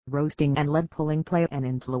roasting and lead pulling play an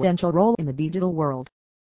influential role in the digital world.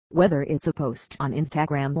 Whether it's a post on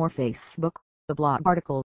Instagram or Facebook, a blog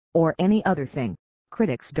article, or any other thing,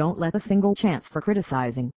 critics don't let a single chance for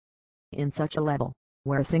criticizing. In such a level,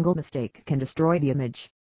 where a single mistake can destroy the image,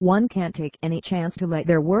 one can't take any chance to let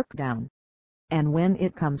their work down. And when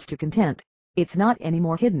it comes to content, it's not any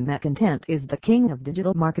more hidden that content is the king of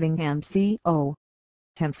digital marketing and SEO.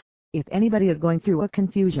 Hence, if anybody is going through a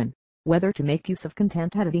confusion, whether to make use of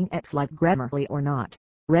content editing apps like Grammarly or not,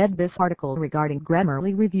 read this article regarding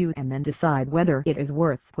Grammarly review and then decide whether it is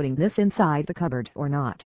worth putting this inside the cupboard or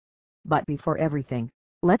not. But before everything,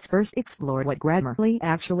 let's first explore what Grammarly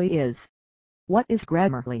actually is. What is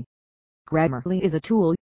Grammarly? Grammarly is a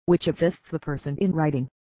tool which assists the person in writing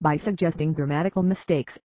by suggesting grammatical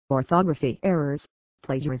mistakes, orthography errors,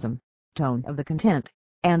 plagiarism, tone of the content,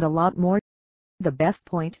 and a lot more. The best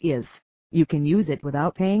point is, you can use it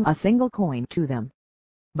without paying a single coin to them.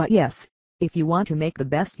 But yes, if you want to make the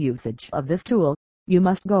best usage of this tool, you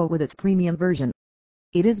must go with its premium version.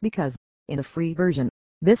 It is because, in the free version,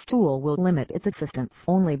 this tool will limit its assistance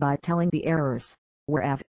only by telling the errors,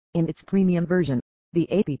 whereas, in its premium version,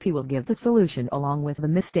 the app will give the solution along with the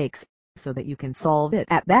mistakes, so that you can solve it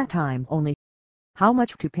at that time only. How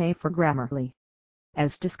much to pay for Grammarly?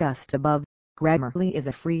 As discussed above, Grammarly is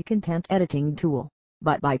a free content editing tool,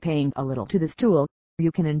 but by paying a little to this tool,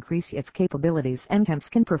 you can increase its capabilities and hence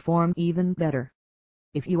can perform even better.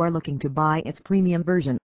 If you are looking to buy its premium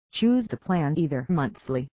version, choose the plan either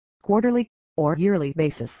monthly, quarterly, or yearly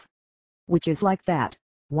basis. Which is like that: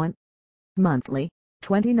 1. Monthly,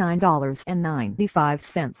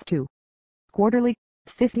 $29.95 2. Quarterly,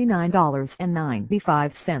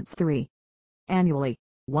 $59.95 3. Annually,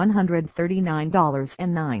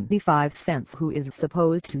 $139.95. Who is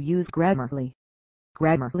supposed to use Grammarly?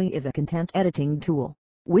 Grammarly is a content editing tool,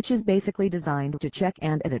 which is basically designed to check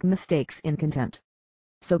and edit mistakes in content.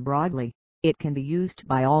 So broadly, it can be used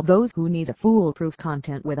by all those who need a foolproof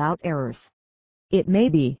content without errors. It may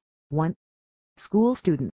be 1. School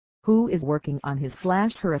student, who is working on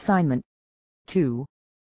his/her assignment. 2.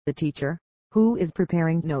 The teacher, who is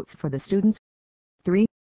preparing notes for the students. 3.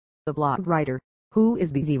 The blog writer, who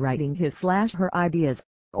is busy writing his/her ideas.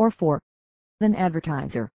 Or 4. An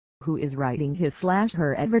advertiser, who is writing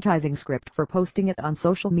his/her advertising script for posting it on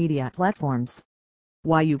social media platforms.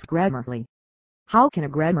 Why use Grammarly? How can a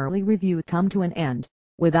Grammarly review come to an end,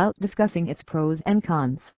 without discussing its pros and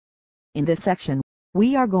cons? In this section,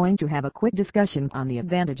 we are going to have a quick discussion on the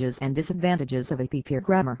advantages and disadvantages of app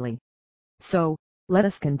Grammarly. So, let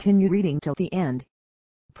us continue reading till the end.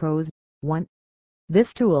 Pros. 1.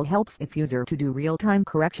 This tool helps its user to do real-time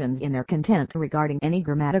corrections in their content regarding any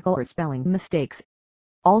grammatical or spelling mistakes.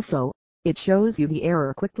 Also, it shows you the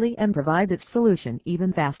error quickly and provides its solution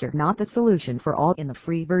even faster. Not the solution for all in the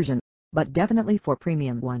free version, but definitely for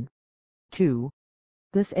premium one. 2.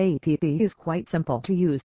 This app is quite simple to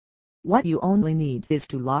use. What you only need is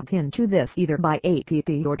to log into this either by app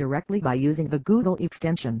or directly by using the Google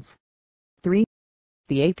extensions. 3.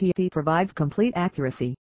 The app provides complete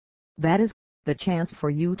accuracy. That is, the chance for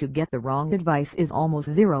you to get the wrong advice is almost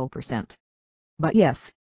 0%. But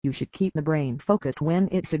yes, you should keep the brain focused when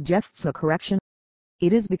it suggests a correction.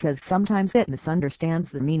 It is because sometimes it misunderstands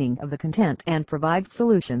the meaning of the content and provides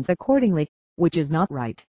solutions accordingly, which is not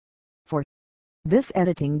right. 4. This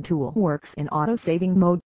editing tool works in auto-saving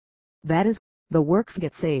mode. That is, the works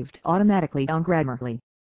get saved automatically on Grammarly.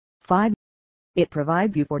 5. It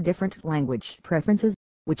provides you for different language preferences,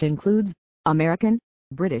 which includes American,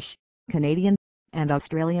 British, Canadian, and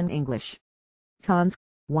Australian English. Cons.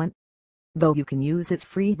 1. Though you can use its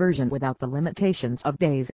free version without the limitations of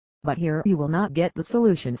days, but here you will not get the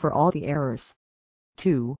solution for all the errors.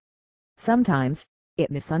 2. Sometimes, it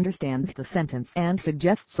misunderstands the sentence and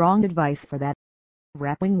suggests wrong advice for that.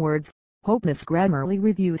 Wrapping words. Hope this Grammarly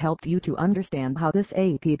review helped you to understand how this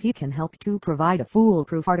app can help to provide a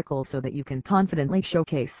foolproof article so that you can confidently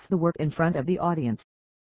showcase the work in front of the audience.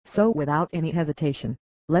 So without any hesitation,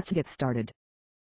 let's get started.